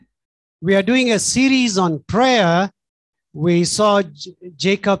We are doing a series on prayer. We saw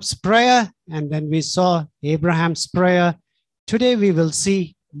Jacob's prayer, and then we saw Abraham's prayer. Today we will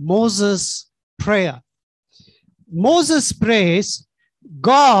see Moses' prayer. Moses prays,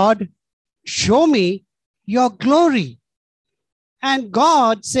 God, show me your glory. And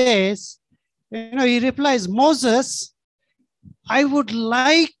God says, he replies, Moses, I would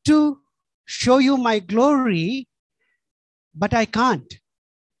like to show you my glory, but I can't.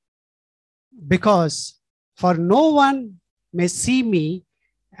 Because for no one may see me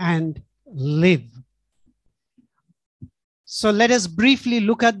and live. So let us briefly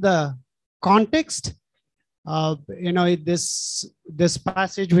look at the context. This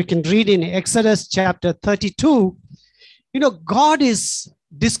passage we can read in Exodus chapter 32. God is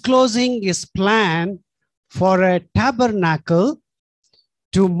disclosing his plan for a tabernacle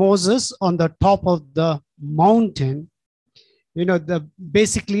to Moses on the top of the mountain.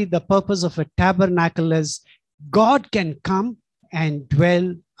 Basically the purpose of a tabernacle is God can come and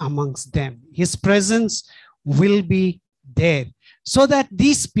dwell amongst them. His presence will be there so that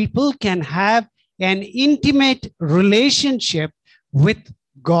these people can have an intimate relationship with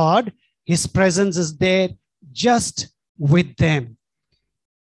God. His presence is there just with them.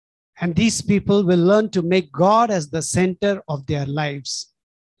 And these people will learn to make God as the center of their lives.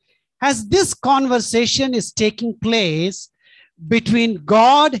 As this conversation is taking place between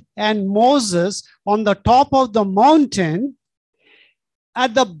God and Moses on the top of the mountain,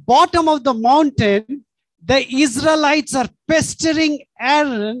 at the bottom of the mountain, the Israelites are pestering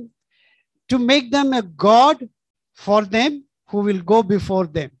Aaron to make them a god for them who will go before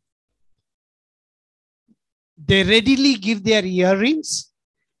them. They readily give their earrings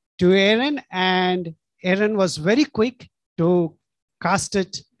to Aaron, and Aaron was very quick to cast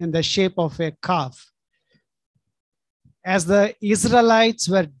it in the shape of a calf. As the Israelites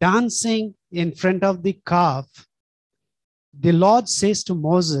were dancing in front of the calf, the Lord says to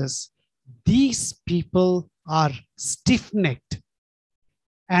Moses, these people are stiff-necked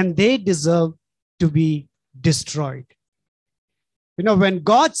and they deserve to be destroyed. When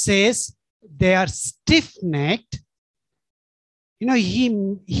God says they are stiff-necked,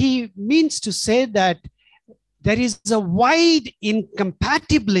 he means to say that there is a wide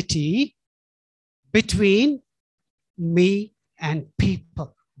incompatibility between me and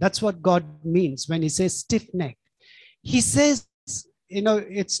people. That's what God means when he says stiff-necked. He says,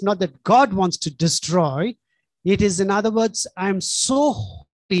 it's not that God wants to destroy. It is, in other words, I'm so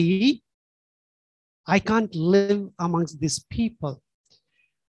holy, I can't live amongst these people.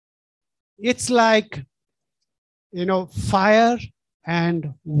 It's like, fire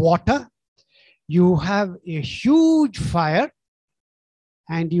and water. You have a huge fire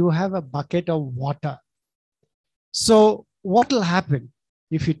and you have a bucket of water. So what will happen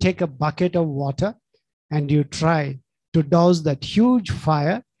if you take a bucket of water and you try to douse that huge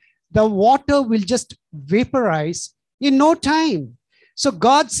fire? The water will just vaporize in no time. So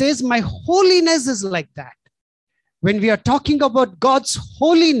God says, my holiness is like that. When we are talking about God's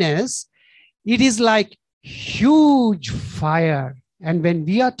holiness, it is like huge fire. And when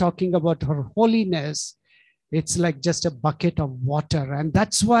we are talking about her holiness, it's like just a bucket of water. And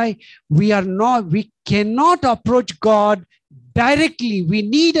that's why we cannot approach God directly. We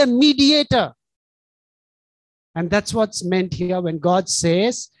need a mediator. And that's what's meant here when God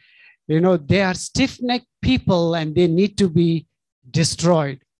says, they are stiff-necked people and they need to be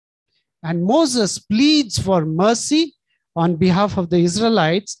destroyed. And Moses pleads for mercy on behalf of the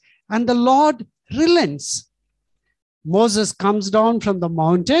Israelites, and the Lord relents. Moses comes down from the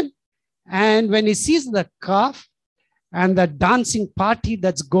mountain, and when he sees the calf and the dancing party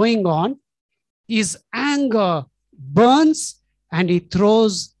that's going on, his anger burns and he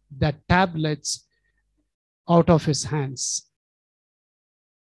throws the tablets out of his hands.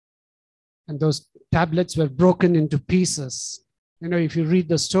 And those tablets were broken into pieces. If you read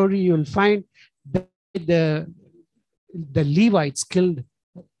the story, you'll find that the Levites killed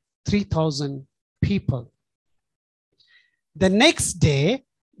 3,000 people. The next day,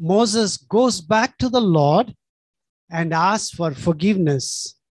 Moses goes back to the Lord and asks for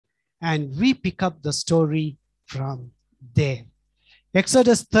forgiveness. And we pick up the story from there.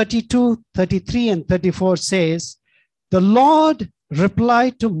 Exodus 32, 33, and 34 says, the Lord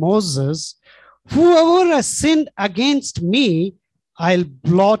replied to Moses, whoever has sinned against me, I'll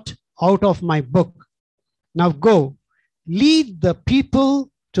blot out of my book. Now go, lead the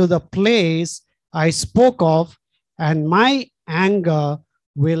people to the place I spoke of, and my angel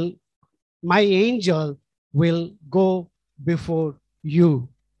will go before you.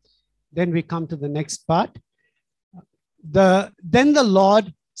 Then we come to the next part. Then the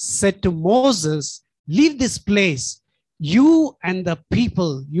Lord said to Moses, leave this place, you and the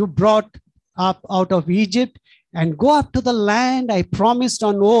people you brought up out of Egypt, and go up to the land I promised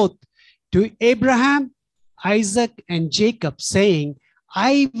on oath to Abraham, Isaac, and Jacob, saying,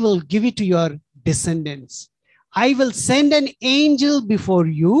 I will give it to your descendants. I will send an angel before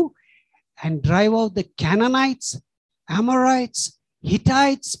you and drive out the Canaanites, Amorites,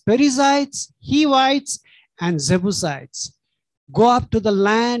 Hittites, Perizzites, Hivites, and Jebusites. Go up to the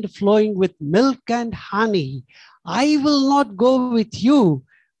land flowing with milk and honey. I will not go with you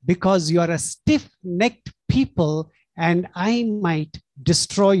because you are a stiff-necked people, and I might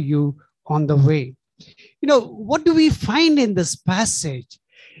destroy you on the way. What do we find in this passage?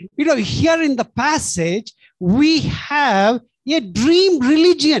 Here in the passage, we have a dream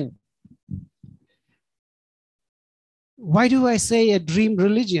religion. Why do I say a dream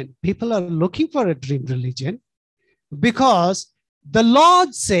religion? People are looking for a dream religion because the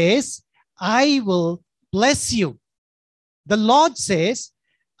Lord says, I will bless you. The Lord says,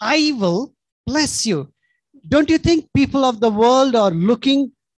 I will bless you. Don't you think people of the world are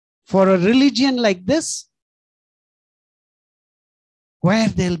looking for a religion like this, where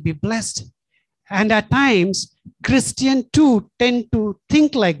they'll be blessed? And at times, Christians too tend to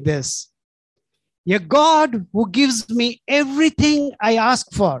think like this. A God who gives me everything I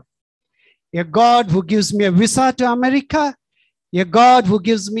ask for. A God who gives me a visa to America. A God who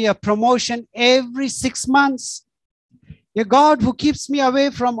gives me a promotion every 6 months. A God who keeps me away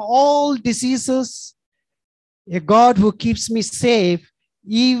from all diseases. A God who keeps me safe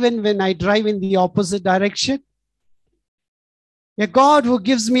even when I drive in the opposite direction. A God who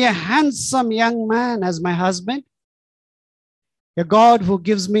gives me a handsome young man as my husband. A God who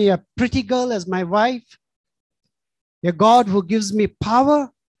gives me a pretty girl as my wife. A God who gives me power,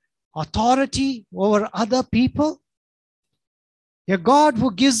 authority over other people. A God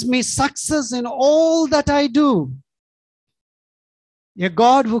who gives me success in all that I do. A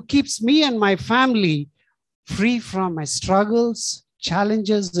God who keeps me and my family free from my struggles,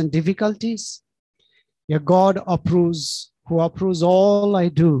 challenges, and difficulties. A God who approves all I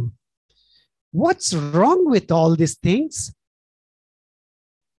do. What's wrong with all these things?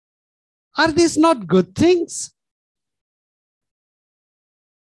 Are these not good things?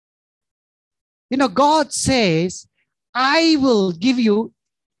 God says, I will give you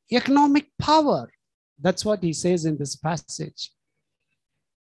economic power. That's what he says in this passage.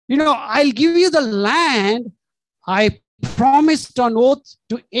 I'll give you the land I promised on oath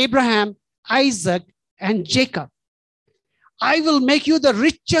to Abraham, Isaac, and Jacob. I will make you the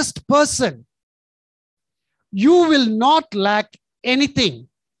richest person. You will not lack anything.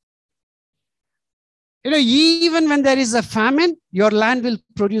 Even when there is a famine, your land will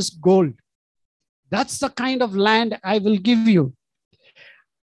produce gold. That's the kind of land I will give you.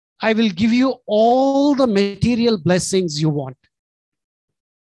 I will give you all the material blessings you want.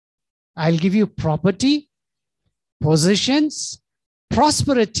 I'll give you property, possessions,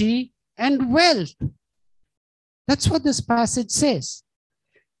 prosperity, and wealth. That's what this passage says.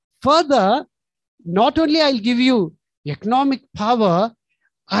 Further, not only I'll give you economic power,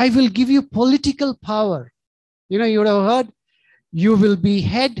 I will give you political power. You would have heard, you will be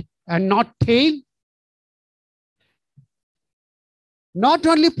head and not tail. Not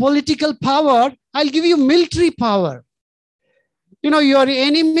only political power, I'll give you military power. Your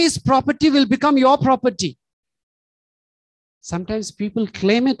enemy's property will become your property. Sometimes people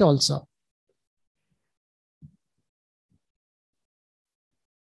claim it also.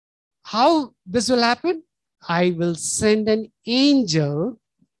 How this will happen? I will send an angel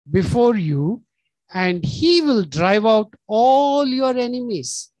before you, and he will drive out all your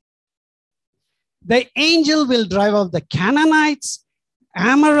enemies. The angel will drive out the Canaanites,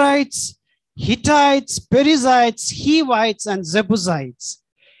 Amorites, Hittites, Perizzites, Hivites, and Jebusites.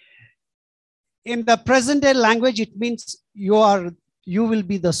 In the present day language, it means you will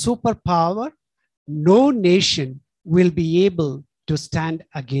be the superpower. No nation will be able to stand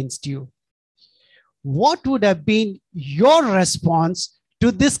against you. What would have been your response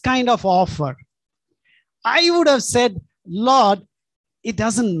to this kind of offer? I would have said, Lord, it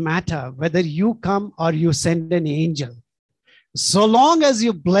doesn't matter whether you come or you send an angel. So long as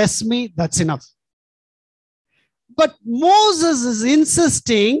you bless me, that's enough. But Moses is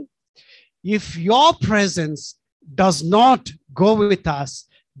insisting, if your presence does not go with us,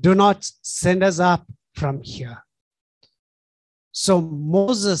 do not send us up from here. So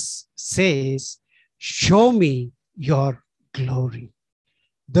Moses says, show me your glory.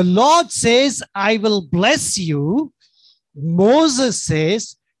 The Lord says, I will bless you. Moses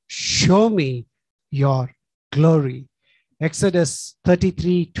says, show me your glory. Exodus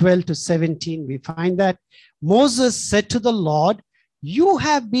 33:12-17, we find that Moses said to the Lord, "You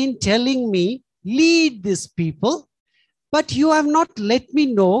have been telling me, lead this people, but you have not let me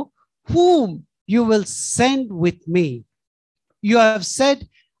know whom you will send with me. You have said,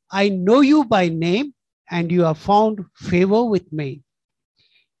 I know you by name, and you have found favor with me.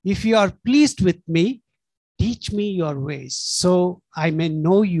 If you are pleased with me, teach me your ways, so I may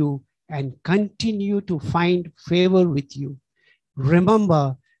know you and continue to find favor with you.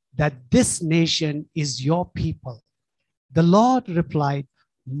 Remember that this nation is your people." The Lord replied,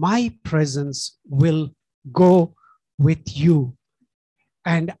 "My presence will go with you,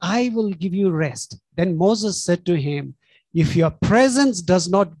 and I will give you rest." Then Moses said to him, "If your presence does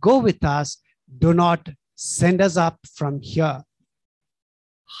not go with us, do not send us up from here.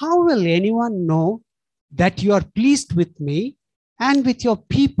 How will anyone know that you are pleased with me and with your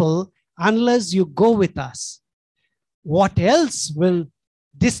people unless you go with us? What else will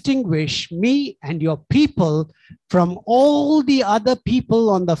distinguish me and your people from all the other people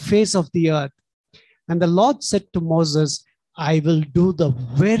on the face of the earth?" And the Lord said to Moses, "I will do the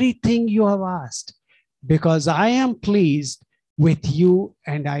very thing you have asked, because I am pleased with you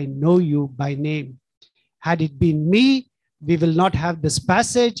and I know you by name." Had it been me, we will not have this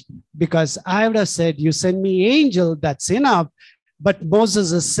passage, because I would have said, "You send me angel, that's enough." But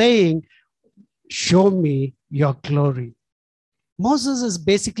Moses is saying, "Show me your glory." Moses is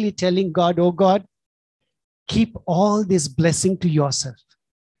basically telling God, "Oh God, keep all this blessing to yourself."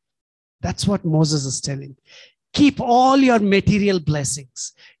 That's what Moses is telling. Keep all your material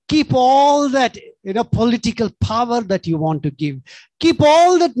blessings. Keep all that political power that you want to give. Keep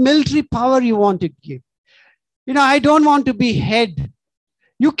all that military power you want to give. I don't want to be head.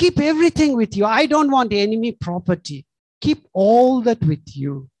 You keep everything with you. I don't want enemy property. Keep all that with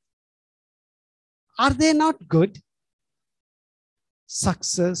you. Are they not good?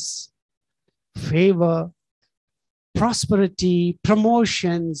 Success, favor, prosperity,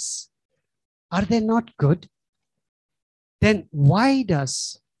 promotions, are they not good? Then why does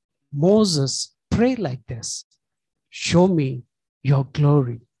Moses pray like this? Show me your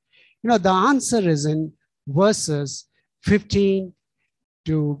glory. The answer is in verses 15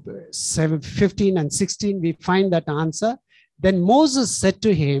 to 15 and 16. We find that answer. Then Moses said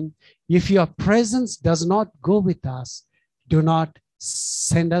to him, "If your presence does not go with us, do not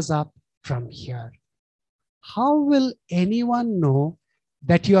send us up from here. How will anyone know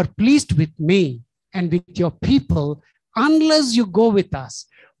that you are pleased with me and with your people unless you go with us?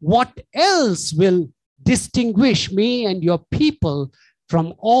 What else will distinguish me and your people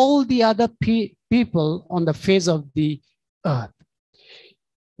from all the other people on the face of the earth?"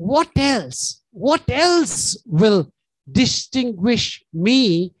 What else? What else will distinguish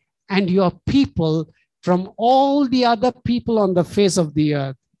me and your people from all the other people on the face of the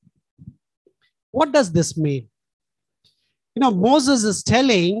earth? What does this mean? Moses is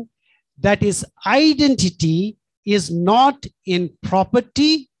telling that his identity is not in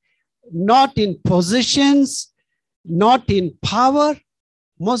property, not in positions, not in power.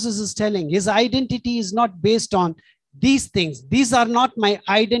 Moses is telling his identity is not based on these things. These are not my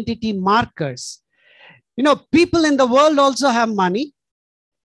identity markers. People in the world also have money.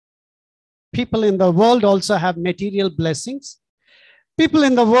 People in the world also have material blessings. People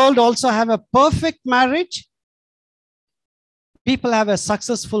in the world also have a perfect marriage. People have a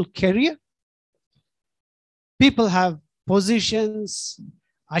successful career. People have positions,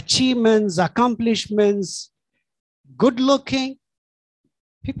 achievements, accomplishments, good looking.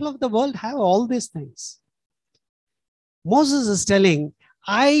 People of the world have all these things. Moses is telling,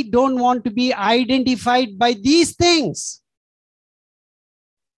 I don't want to be identified by these things.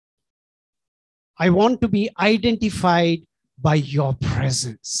 I want to be identified by your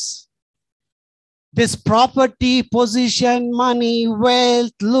presence. This property, position, money,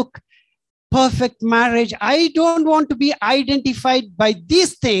 wealth, look, perfect marriage. I don't want to be identified by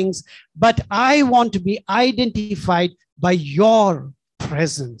these things, but I want to be identified by your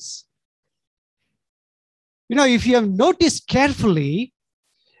presence. If you have noticed carefully,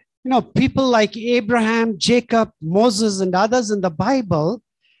 people like Abraham, Jacob, Moses, and others in the Bible,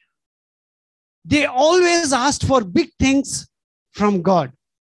 they always asked for big things from God.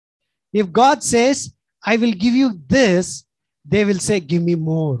 If God says, I will give you this, they will say, give me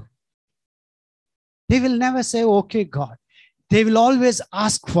more. They will never say, okay, God. They will always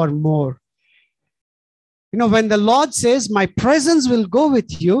ask for more. When the Lord says, my presence will go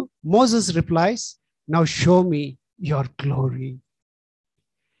with you, Moses replies, now show me your glory.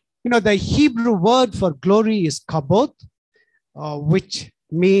 The Hebrew word for glory is kabod, which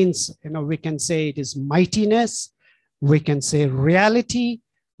means, we can say it is mightiness, we can say reality,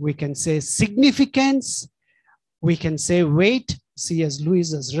 we can say significance, we can say weight. C.S.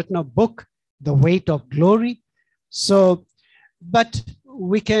 Lewis has written a book, The Weight of Glory. So, but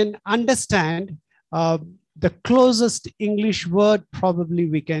we can understand the closest English word, probably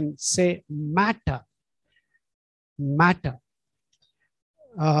we can say matter. Matter.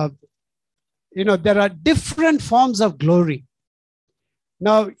 There are different forms of glory.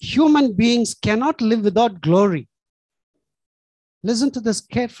 Now, human beings cannot live without glory. Listen to this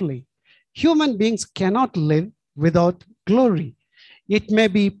carefully. Human beings cannot live without glory. It may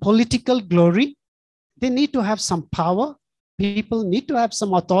be political glory. They need to have some power. People need to have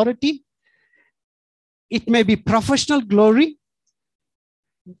some authority. It may be professional glory.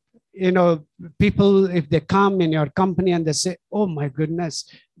 People, if they come in your company and they say, oh my goodness,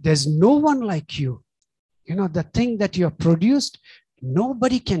 there's no one like you. The thing that you have produced,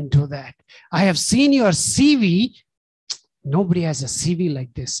 nobody can do that. I have seen your CV. Nobody has a CV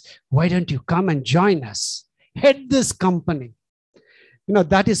like this. Why don't you come and join us? Head this company.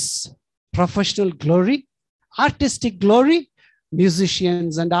 That is professional glory. Artistic glory,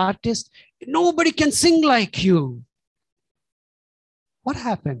 musicians and artists. Nobody can sing like you. What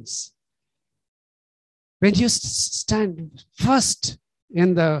happens? When you stand first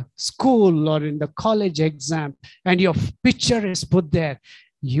in the school or in the college exam and your picture is put there,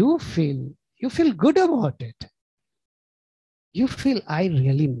 you feel good about it. You feel, I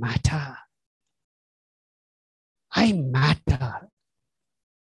really matter. I matter.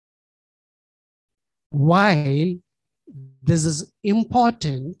 While this is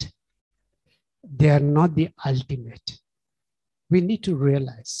important, they are not the ultimate. We need to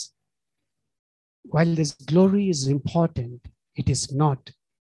realize, while this glory is important, it is not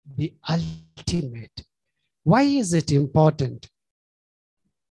the ultimate. Why is it important?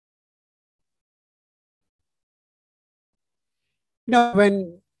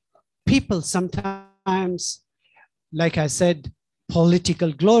 When people sometimes, like I said,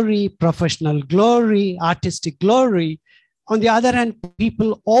 political glory, professional glory, artistic glory. On the other hand,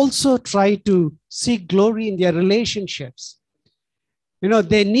 people also try to seek glory in their relationships.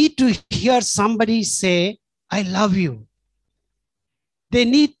 They need to hear somebody say, I love you. They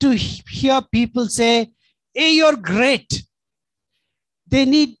need to hear people say, hey, you're great. They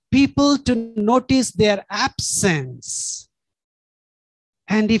need people to notice their absence.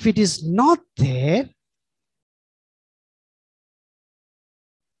 And if it is not there,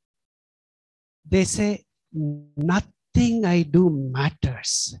 they say, nothing I do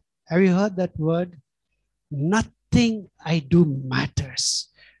matters. Have you heard that word? Nothing I do matters.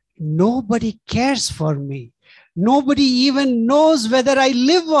 Nobody cares for me. Nobody even knows whether I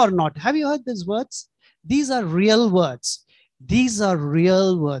live or not. Have you heard these words? These are real words. These are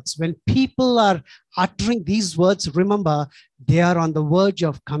real words. When people are uttering these words, remember, they are on the verge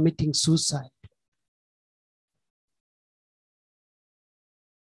of committing suicide.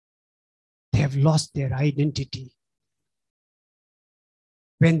 They have lost their identity.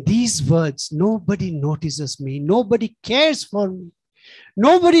 When these words, nobody notices me, nobody cares for me,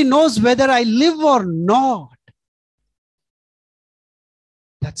 nobody knows whether I live or not.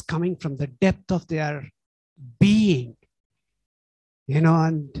 That's coming from the depth of their being.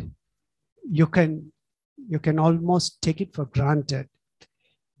 And you can almost take it for granted.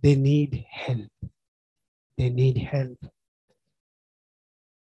 They need help. They need help.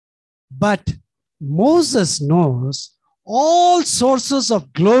 But Moses knows all sources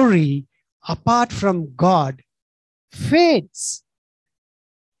of glory apart from God fades.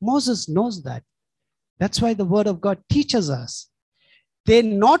 Moses knows that. That's why the word of God teaches us. They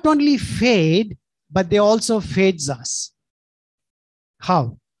not only fade, but they also fades us.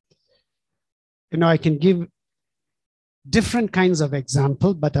 How? I can give different kinds of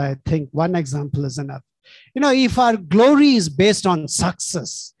example, but I think one example is enough. If our glory is based on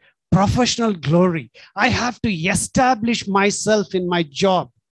success, professional glory, I have to establish myself in my job.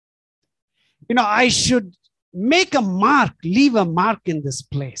 I should make a mark, leave a mark in this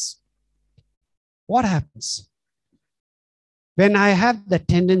place. What happens? When I have the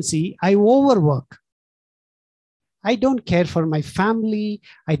tendency, I overwork. I don't care for my family.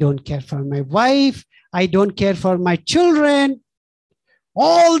 I don't care for my wife. I don't care for my children.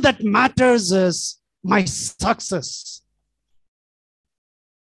 All that matters is my success.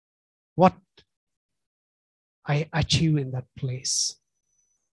 What I achieve in that place.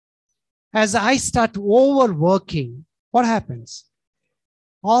 As I start overworking, what happens?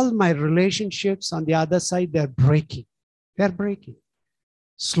 All my relationships on the other side, they're breaking. They're breaking.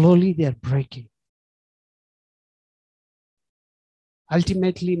 Slowly, they're breaking.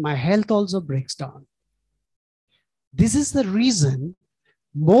 Ultimately, my health also breaks down. This is the reason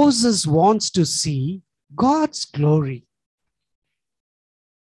Moses wants to see God's glory.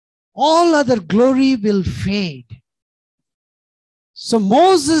 All other glory will fade. So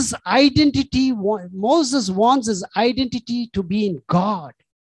Moses wants his identity to be in God,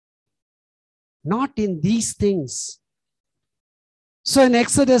 not in these things. So in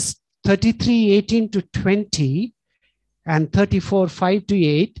Exodus 33:18-20 and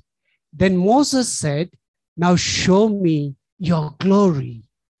 34:5-8, then Moses said, "Now show me your glory."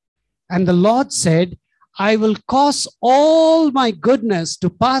 And the Lord said, "I will cause all my goodness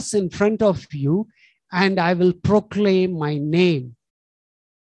to pass in front of you, and I will proclaim my name,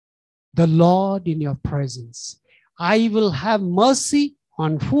 the Lord, in your presence. I will have mercy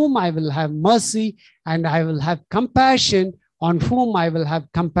on whom I will have mercy, and I will have compassion on whom I will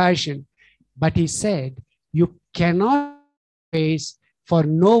have compassion." But he said, "You cannot face, for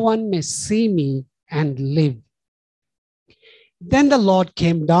no one may see me and live." Then the Lord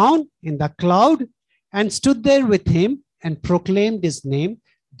came down in the cloud and stood there with him and proclaimed his name,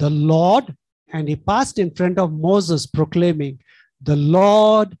 the Lord. And he passed in front of Moses, proclaiming, the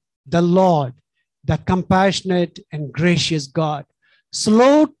Lord, the compassionate and gracious God,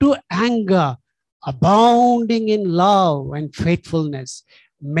 slow to anger, abounding in love and faithfulness,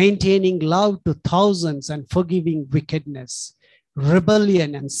 maintaining love to thousands and forgiving wickedness,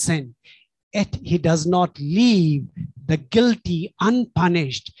 rebellion and sin. Yet he does not leave the guilty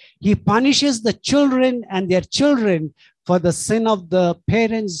unpunished. He punishes the children and their children for the sin of the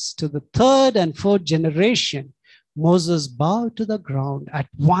parents to the third and fourth generation. Moses bowed to the ground at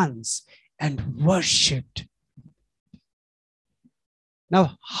once and worshipped.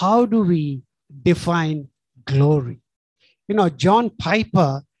 Now, how do we define glory? You know, John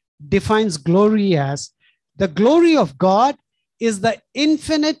Piper defines glory as the glory of God is the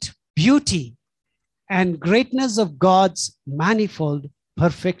infinite beauty and greatness of God's manifold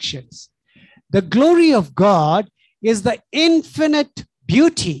perfections. The glory of God is the infinite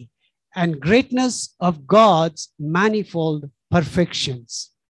beauty and greatness of God's manifold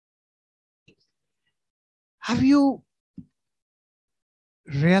perfections. Have you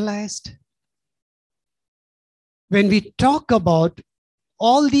realized when we talk about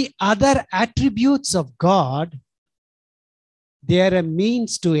all the other attributes of God, they are a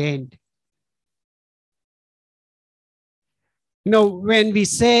means to end? You know, when we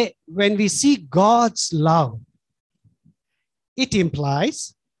see God's love, it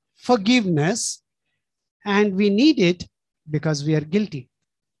implies forgiveness, and we need it because we are guilty.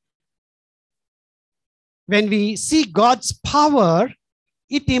 When we see God's power,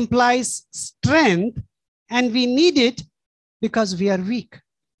 it implies strength, and we need it because we are weak.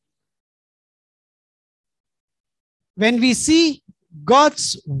 When we see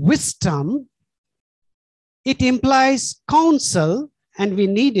God's wisdom, it implies counsel, and we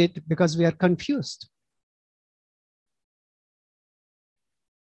need it because we are confused.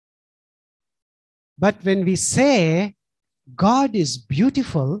 But when we say God is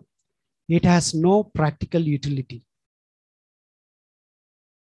beautiful, it has no practical utility.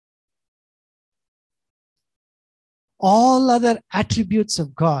 All other attributes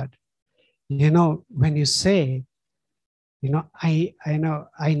of God, you know, when you say, you know, I know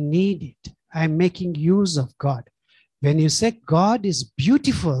I need it, I'm making use of God. When you say God is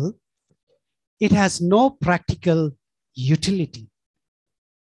beautiful, it has no practical utility.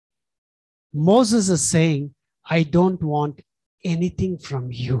 Moses is saying, I don't want anything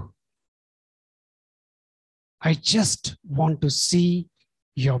from you. I just want to see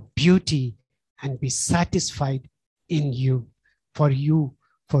your beauty and be satisfied in you, for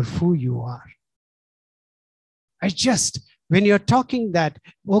who you are. When you're talking that,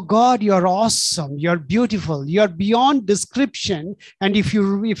 oh God, you're awesome, you're beautiful, you're beyond description. And if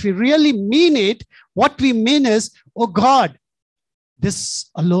you really mean it, what we mean is, oh God, this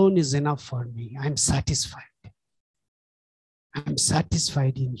alone is enough for me. I'm satisfied. I'm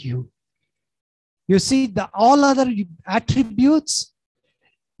satisfied in you. You see, all other attributes,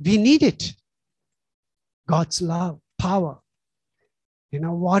 we need it. God's love, power. You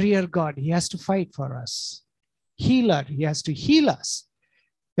know, warrior God, he has to fight for us. Healer, he has to heal us.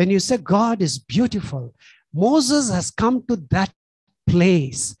 When you say God is beautiful, Moses has come to that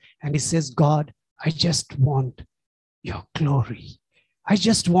place and he says, God, I just want your glory. I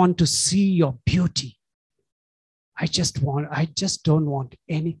just want to see your beauty. I just don't want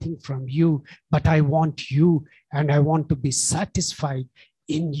anything from you, but I want you, and I want to be satisfied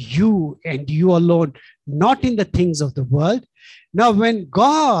in you and you alone, not in the things of the world. Now, when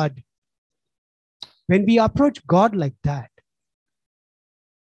we approach God like that,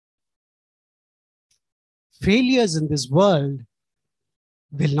 failures in this world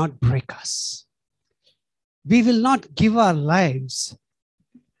will not break us. We will not give our lives,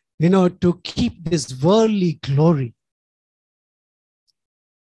 to keep this worldly glory,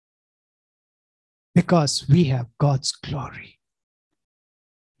 because we have God's glory.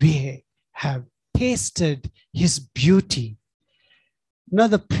 We have tasted his beauty. Now,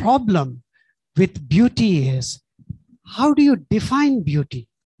 the problem with beauty is, how do you define beauty?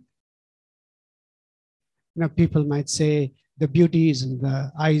 People might say the beauty is in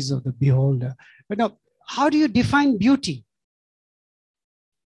the eyes of the beholder. But now, how do you define beauty?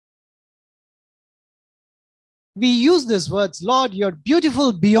 We use these words, Lord, you're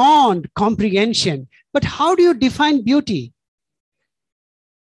beautiful beyond comprehension. But how do you define beauty?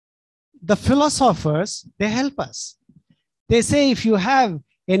 The philosophers, they help us. They say if you have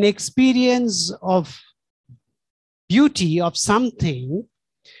an experience of beauty of something,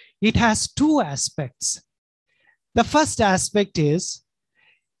 it has two aspects. The first aspect is,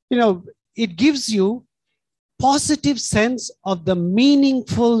 it gives you positive sense of the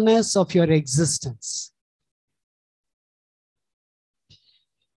meaningfulness of your existence.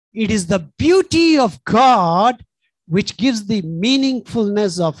 It is the beauty of God which gives the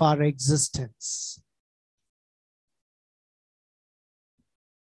meaningfulness of our existence.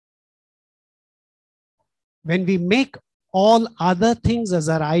 When we make all other things as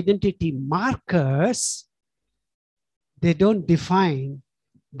our identity markers, they don't define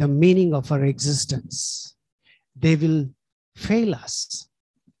the meaning of our existence. They will fail us.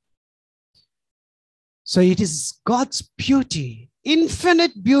 So it is God's beauty,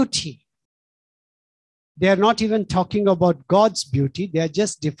 infinite beauty. They are not even talking about God's beauty. They are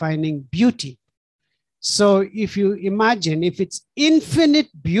just defining beauty. So if you imagine, if it's infinite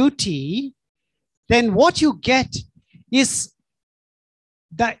beauty, then what you get is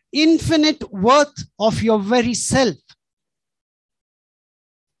the infinite worth of your very self.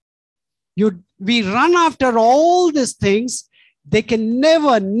 We run after all these things. They can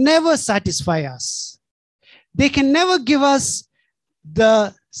never satisfy us. They can never give us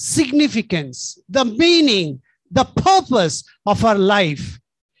the significance, the meaning, the purpose of our life.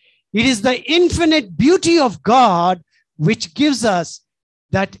 It is the infinite beauty of God which gives us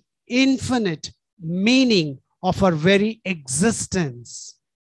that infinite meaning of our very existence.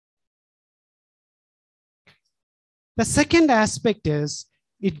 The second aspect is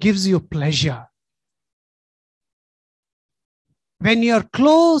it gives you pleasure. When you're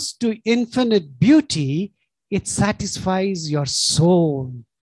close to infinite beauty, it satisfies your soul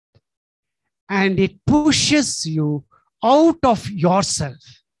and it pushes you out of yourself.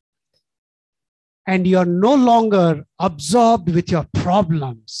 And you're no longer absorbed with your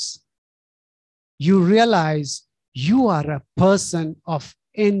problems. You realize you are a person of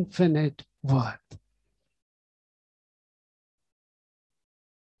infinite worth.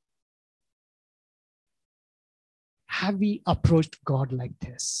 Have we approached God like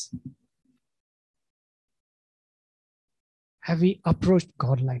this? Have we approached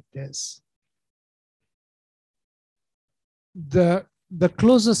God like this? The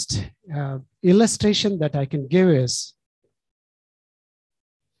closest illustration that I can give is,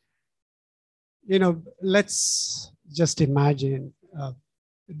 let's just imagine,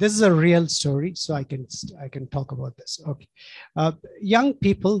 this is a real story, so I can talk about this. Okay. Young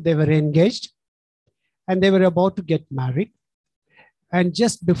people, they were engaged and they were about to get married. And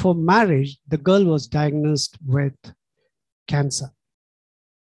just before marriage, the girl was diagnosed with cancer,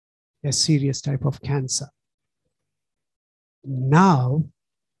 a serious type of cancer. Now,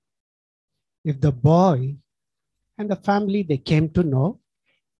 if the boy and the family, they came to know,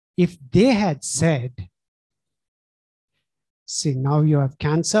 if they had said, see, now you have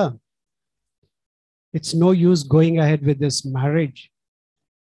cancer, it's no use going ahead with this marriage,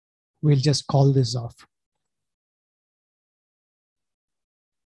 we'll just call this off.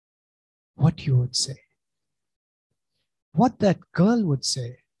 What you would say? What that girl would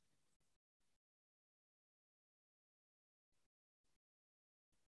say?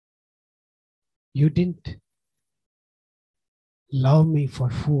 You didn't love me for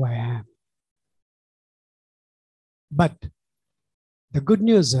who I am. But the good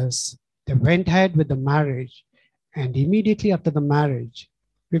news is they went ahead with the marriage, and immediately after the marriage,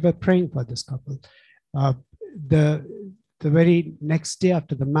 we were praying for this couple. The very next day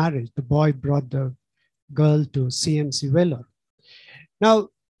after the marriage, the boy brought the girl to CMC Vellore. Now,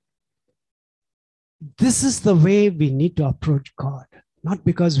 this is the way we need to approach God, not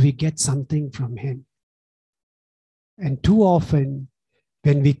because we get something from him. And too often,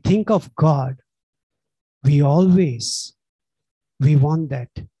 when we think of God, we want that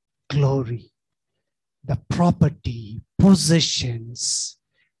glory. the property, possessions,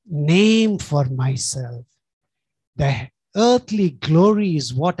 name for myself. The earthly glory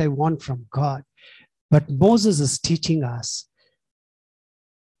is what I want from God. But Moses is teaching us,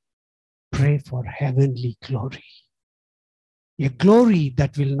 pray for heavenly glory. A glory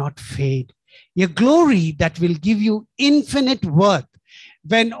that will not fade. A glory that will give you infinite worth.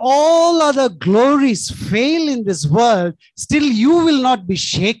 When all other glories fail in this world, still you will not be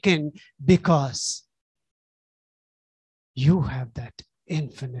shaken because you have that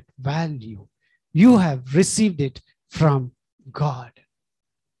infinite value. You have received it from God.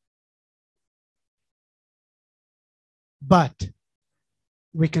 But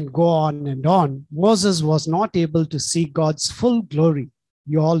we can go on and on. Moses was not able to see God's full glory.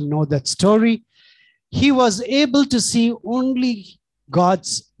 You all know that story. He was able to see only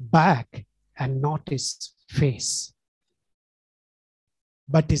God's back and not his face.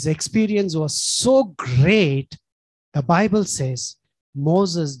 But his experience was so great, the Bible says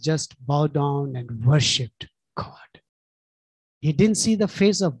Moses just bowed down and worshiped God. He didn't see the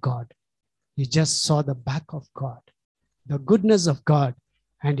face of God. He just saw the back of God, the goodness of God,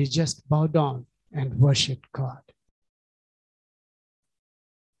 and he just bowed down and worshiped God.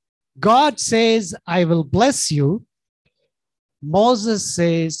 God says, I will bless you. Moses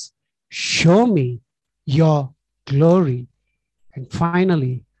says, show me your glory. And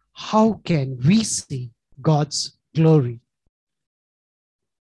finally, how can we see God's glory?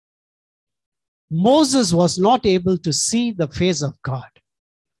 Moses was not able to see the face of God,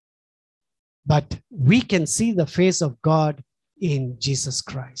 but we can see the face of God in Jesus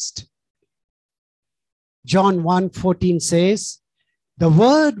Christ. John 1:14 says, the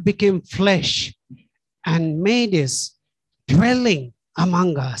word became flesh and made his dwelling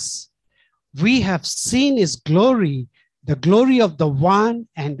among us. We have seen his glory, the glory of the one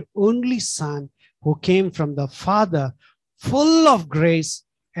and only Son who came from the Father, full of grace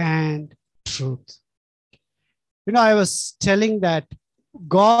and truth. You know, I was telling that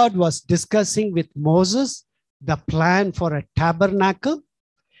God was discussing with Moses the plan for a tabernacle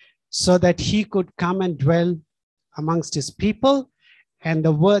so that he could come and dwell amongst his people. And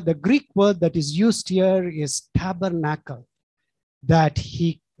the Greek word that is used here is tabernacle, that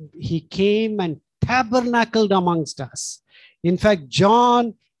he came and tabernacled amongst us. In fact,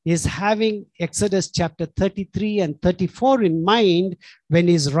 John is having Exodus chapter 33 and 34 in mind when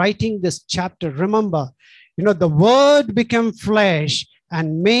he's writing this chapter. Remember, you know, the word became flesh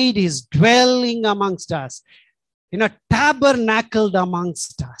and made his dwelling amongst us. You know, tabernacled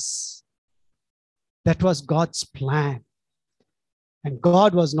amongst us. That was God's plan. And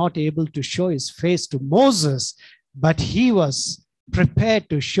God was not able to show his face to Moses, but he was prepared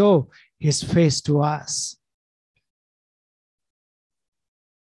to show his face to us.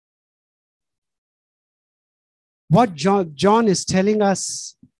 What John is telling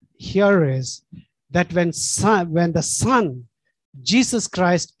us here is that when the Son, Jesus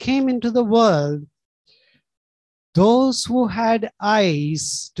Christ, came into the world, those who had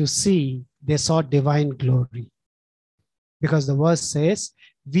eyes to see, they saw divine glory. Because the verse says,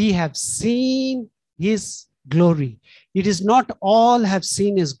 we have seen his glory. It is not all have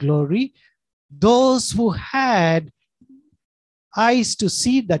seen his glory. Those who had eyes to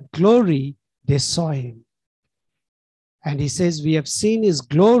see that glory, they saw him. And he says, we have seen his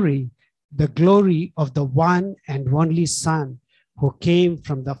glory, the glory of the one and only Son who came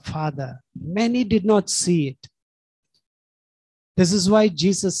from the Father. Many did not see it. This is why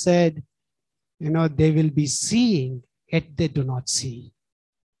Jesus said, you know, they will be seeing, yet they do not see.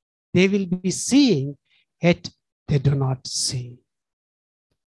 They will be seeing, yet they do not see.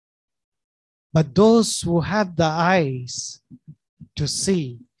 But those who have the eyes to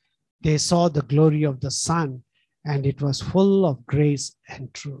see, they saw the glory of the Son, and it was full of grace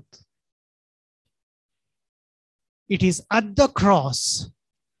and truth. It is at the cross,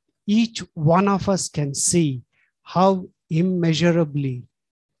 each one of us can see how immeasurably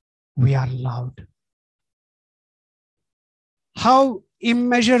we are loved. How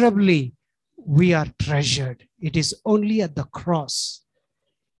immeasurably we are treasured. It is only at the cross.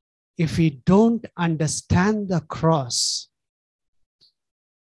 If we don't understand the cross,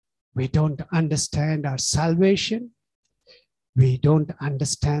 we don't understand our salvation. We don't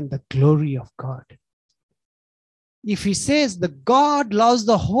understand the glory of God. If he says that God loves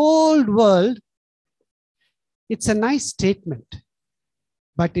the whole world, it's a nice statement,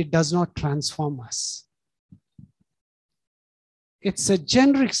 but it does not transform us. It's a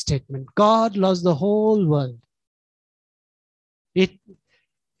generic statement. God loves the whole world. It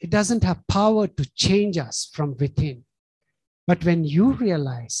doesn't have power to change us from within. But when you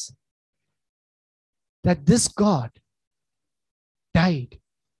realize that this God died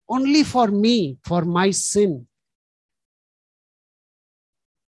only for me, for my sin,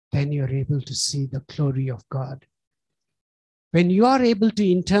 then you're able to see the glory of God. When you are able to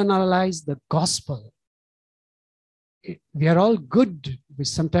internalize the gospel, we are all good.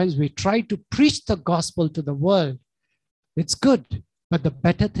 Sometimes we try to preach the gospel to the world. It's good, but the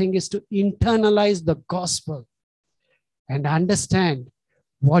better thing is to internalize the gospel and understand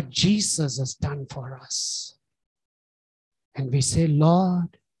what Jesus has done for us. And we say,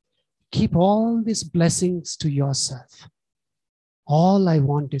 Lord, keep all these blessings to yourself. All I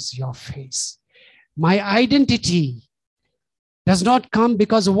want is your face. My identity does not come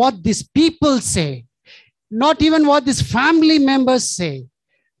because of what these people say, not even what these family members say.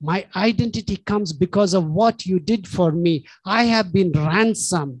 My identity comes because of what you did for me. I have been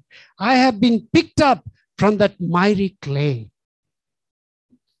ransomed. I have been picked up from that miry clay.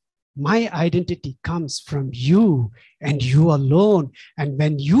 My identity comes from you and you alone. And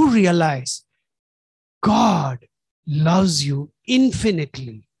when you realize God loves you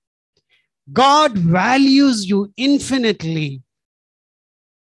infinitely, God values you infinitely,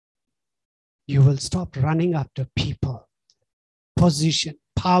 you will stop running after people, position,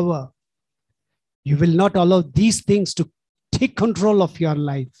 power. You will not allow these things to take control of your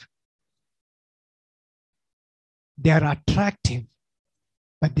life. They are attractive,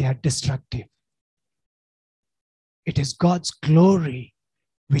 but they are destructive. It is God's glory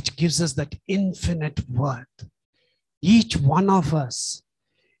which gives us that infinite worth. Each one of us,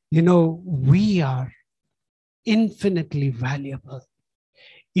 we are infinitely valuable.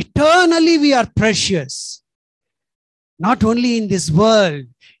 Eternally, we are precious. Not only in this world,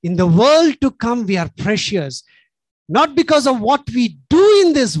 in the world to come, we are precious. Not because of what we do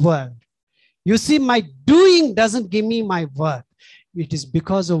in this world. You see, my doing doesn't give me my worth. It is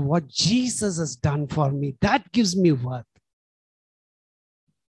because of what Jesus has done for me. That gives me worth.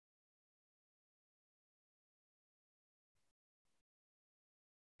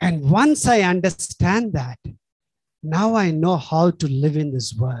 And once I understand that, now I know how to live in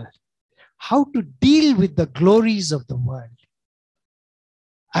this world, how to deal with the glories of the world.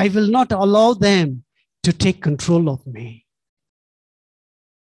 I will not allow them to take control of me.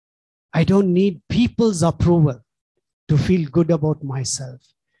 I don't need people's approval to feel good about myself,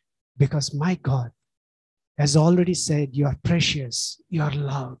 because my God has already said, you are precious, you are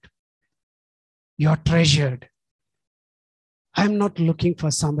loved, you are treasured. I'm not looking for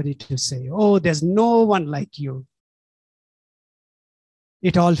somebody to say, oh, there's no one like you.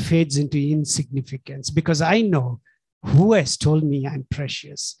 It all fades into insignificance because I know who has told me I'm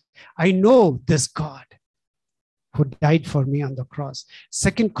precious. I know this God who died for me on the cross.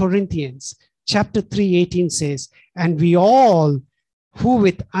 2 Corinthians chapter 3:18 says, and we all who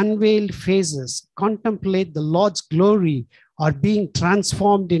with unveiled faces contemplate the Lord's glory are being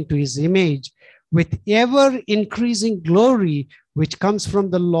transformed into his image with ever increasing glory, which comes from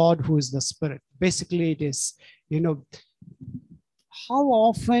the Lord who is the Spirit. Basically, it is, how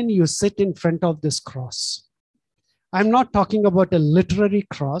often you sit in front of this cross. I'm not talking about a literary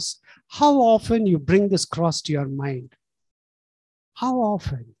cross. How often you bring this cross to your mind? How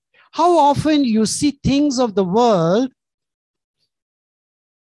often? How often you see things of the world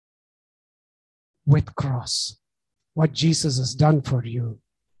with cross, what Jesus has done for you.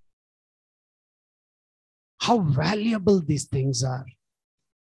 How valuable these things are.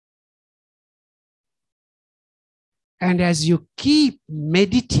 And as you keep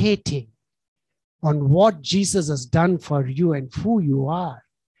meditating on what Jesus has done for you and who you are,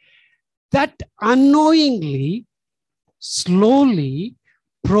 that unknowingly, slowly,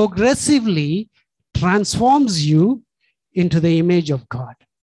 progressively transforms you into the image of God.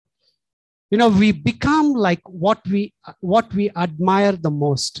 We become like what we admire the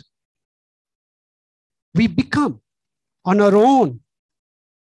most. We become on our own.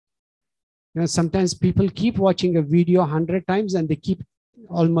 Sometimes people keep watching a video 100 times and they keep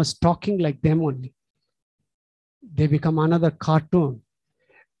almost talking like them only. They become another cartoon.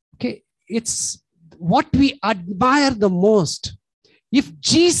 Okay, it's what we admire the most. If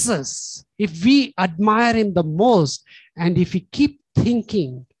we admire him the most, and if we keep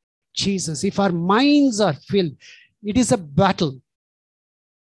thinking Jesus, if our minds are filled, it is a battle.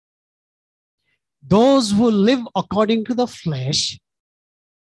 Those who live according to the flesh,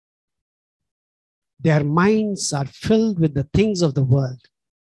 their minds are filled with the things of the world.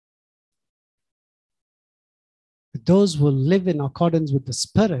 Those who live in accordance with the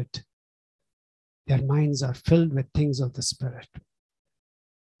Spirit, their minds are filled with things of the Spirit.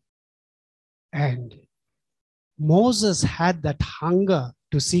 And Moses had that hunger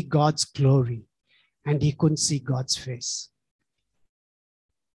to see God's glory. and he couldn't see God's face.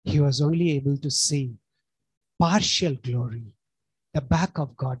 He was only able to see partial glory, the back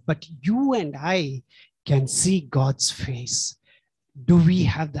of God. But you and I can see God's face. Do we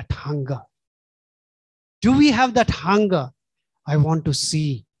have that hunger? Do we have that hunger? I want to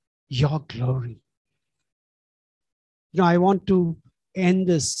see your glory. I want to end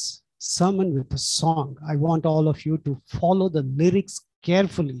this sermon with a song. I want all of you to follow the lyrics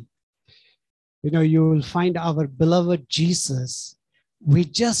carefully. You will find our beloved Jesus. We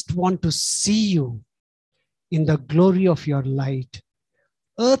just want to see you in the glory of your light.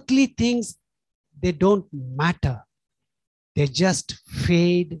 Earthly things, they don't matter. They just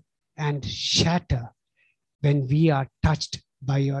fade and shatter when we are touched by your